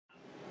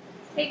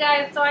Hey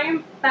guys, so I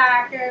am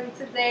back and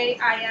today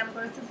I am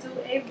going to do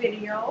a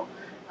video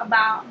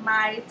about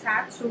my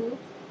tattoos.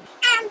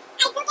 I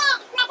do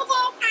get messages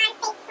on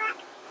Facebook and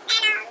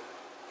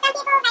some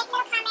people write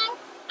little comments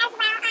as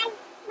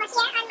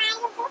well on here on my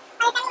YouTube.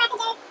 Or they send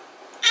messages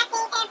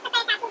asking if a certain tattoo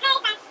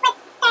hurts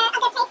or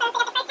what's a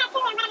good place to get the first tattoo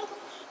and whatever it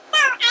is. So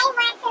I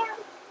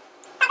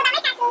want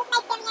to talk about my tattoos,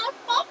 my experiences,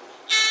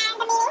 and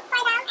the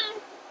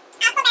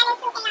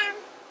meanings for them, and also got into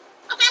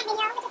a tag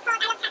video which is called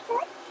I Love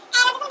Tattoos. And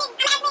I'm going to be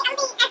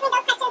answering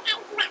those questions as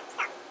well.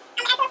 So I'm going to answer those questions really quick and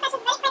I get into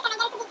details about my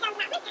tattoos. So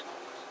maybe video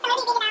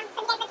so you guys can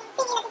see me looking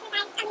inside on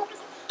the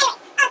questions. Anyway,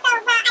 also, I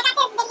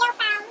got this video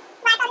from,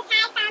 I saw the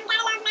tag from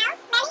Gotta Love Now,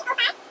 Maddie,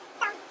 okay?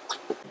 So,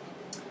 yeah.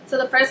 So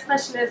the first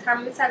question is, how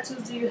many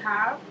tattoos do you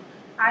have?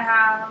 I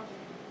have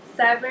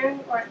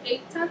 7 or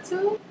 8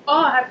 tattoos.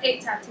 Oh, I have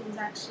 8 tattoos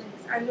actually.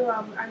 I knew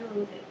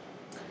it.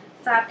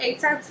 So I have 8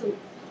 tattoos.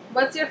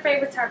 What's your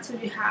favorite tattoo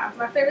you have?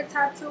 My favorite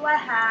tattoo I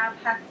have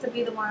has to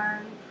be the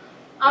one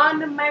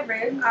on my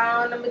rib.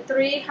 Number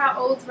 3, how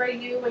old were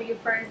you when you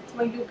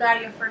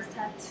got your first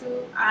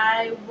tattoo?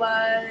 I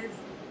was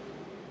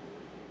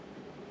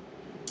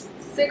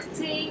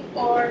 16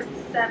 or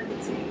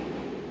 17.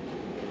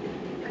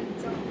 I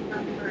don't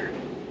remember.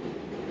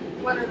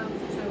 One of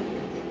those two.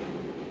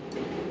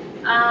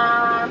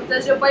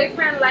 Does your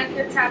boyfriend like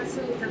your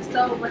tattoos? If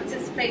so, what's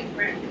his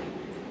favorite?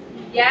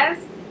 Yes.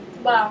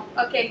 Well,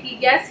 okay.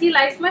 Yes, he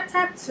likes my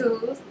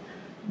tattoos.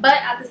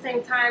 But at the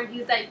same time,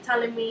 he's like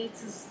telling me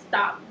to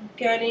stop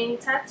getting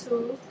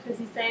tattoos because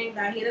he's saying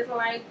that he doesn't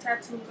like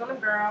tattoos on a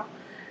girl.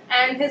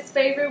 And his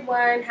favorite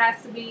one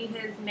has to be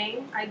his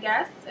name, I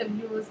guess, if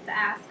you was to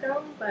ask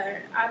him.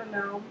 But I don't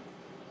know.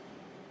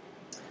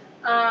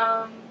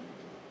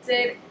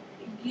 Did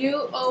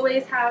you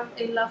always have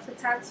a love for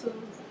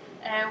tattoos?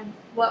 And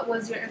what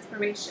was your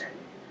inspiration?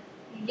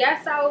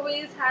 Yes, I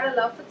always had a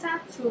love for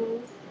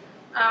tattoos.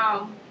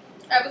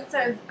 Ever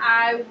since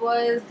I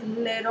was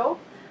little.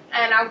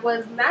 And I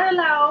was not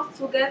allowed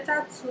to get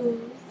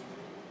tattoos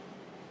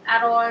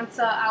at all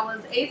until I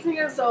was 18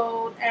 years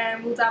old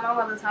and moved out of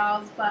my mother's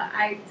house. But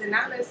I did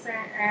not listen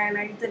and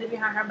I did it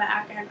behind her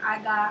back and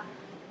I got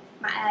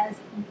my ass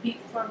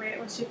beat for it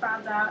when she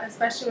found out,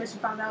 especially when she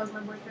found out it was my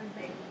boyfriend's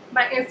name.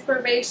 My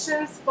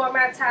inspirations for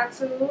my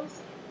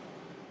tattoos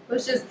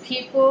was just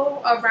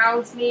people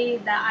around me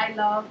that I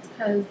loved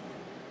because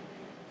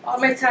all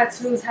my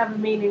tattoos have a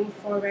meaning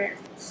for it.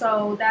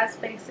 So that's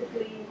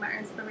basically my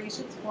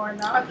inspirations for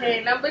them.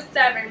 Okay, number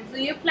 7.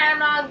 Do you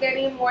plan on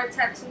getting more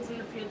tattoos in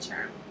the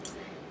future?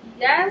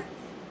 Yes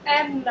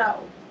and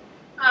no.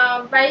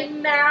 Right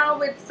now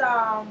it's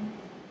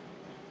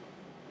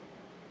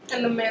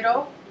in the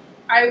middle.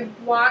 I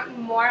want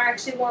more. I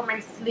actually want my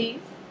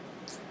sleeve.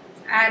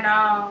 And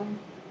I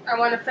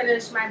want to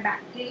finish my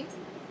back piece.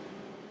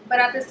 But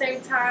at the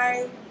same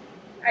time,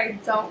 I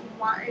don't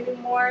want any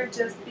more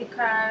just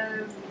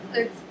because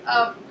it's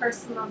a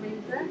personal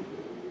reason.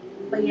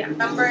 But yeah,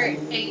 number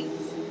 8.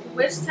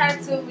 Which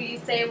tattoo would you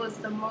say was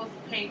the most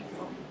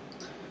painful?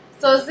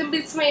 So it's in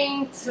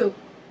between 2.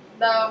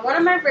 The one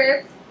on my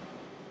ribs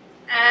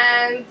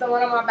and the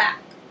one on my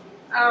back.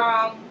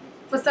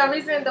 For some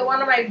reason, the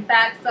one on my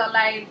back felt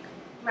like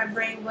my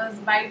brain was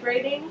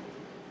vibrating.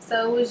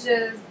 So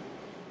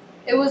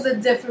it was a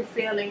different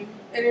feeling.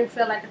 It didn't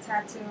feel like a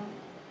tattoo.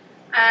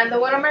 And the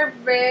one on my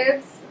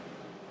ribs,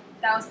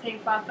 that was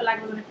painful. I felt like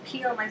I was going to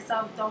pee on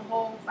myself the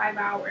whole 5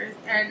 hours.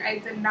 And I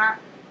did not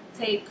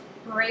take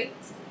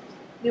breaks.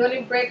 The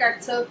only break I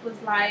took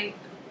was like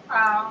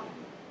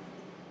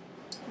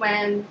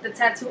when the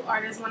tattoo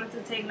artist wanted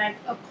to take like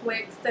a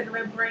quick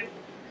cigarette break.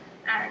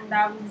 And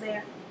that was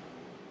it.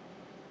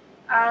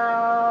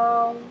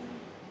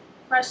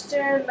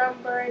 Question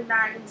number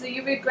 9. Do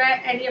you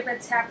regret any of your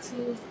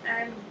tattoos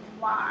and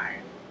why?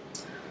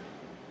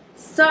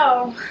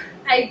 So,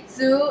 I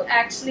do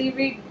actually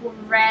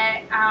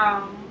regret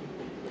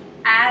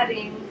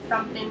adding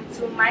something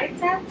to my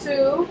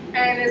tattoo,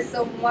 and it's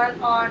the one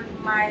on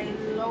my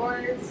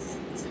lower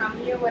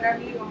tummy or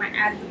whatever or my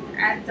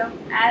abdomen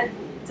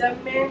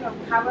or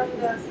however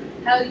the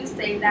hell you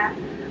say that.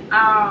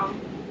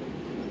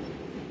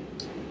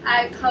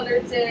 I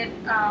colored it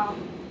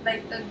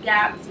like the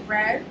gaps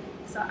red,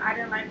 so I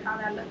didn't like how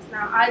that looks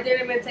now. I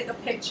didn't even take a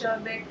picture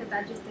of it because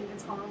I just think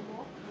it's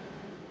horrible.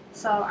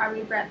 So I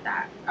regret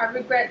that. I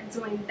regret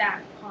doing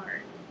that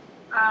part.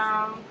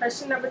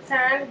 Question number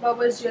 10. What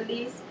was your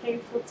least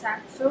painful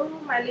tattoo?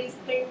 My least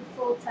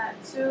painful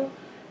tattoo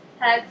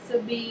had to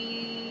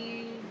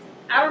be,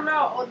 I don't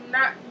know,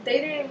 not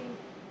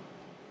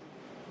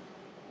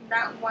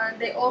one.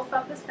 They all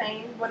felt the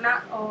same. Well,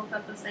 not all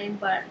felt the same,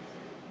 but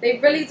they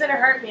really didn't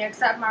hurt me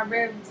except my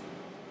ribs.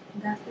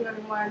 That's the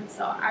only one.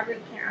 So I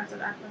really can't answer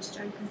that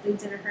question because they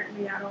didn't hurt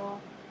me at all.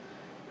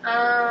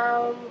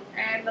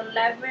 And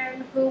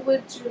 11, who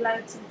would you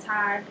like to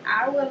tag?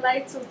 I would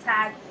like to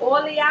tag all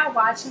of y'all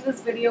watching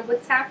this video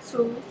with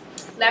tattoos.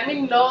 Let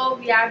me know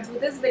if y'all do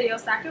this video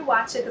so I can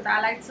watch it because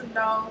I like to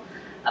know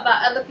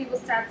about other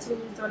people's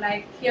tattoos or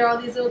like hear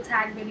all these little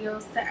tag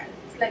videos to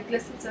like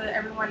listen to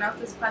everyone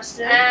else's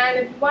question. And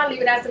if you want,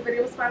 leave it as a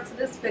video response to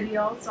this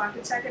video so I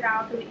can check it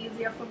out. It'll be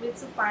easier for me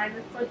to find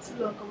it, for to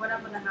look, or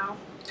whatever the hell.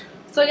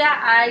 So yeah,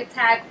 I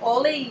tag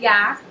all of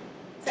y'all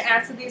to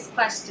answer these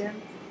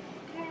questions.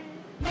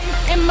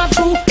 In my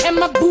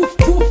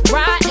booth,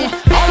 riding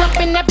all up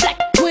in that black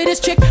with his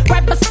chick.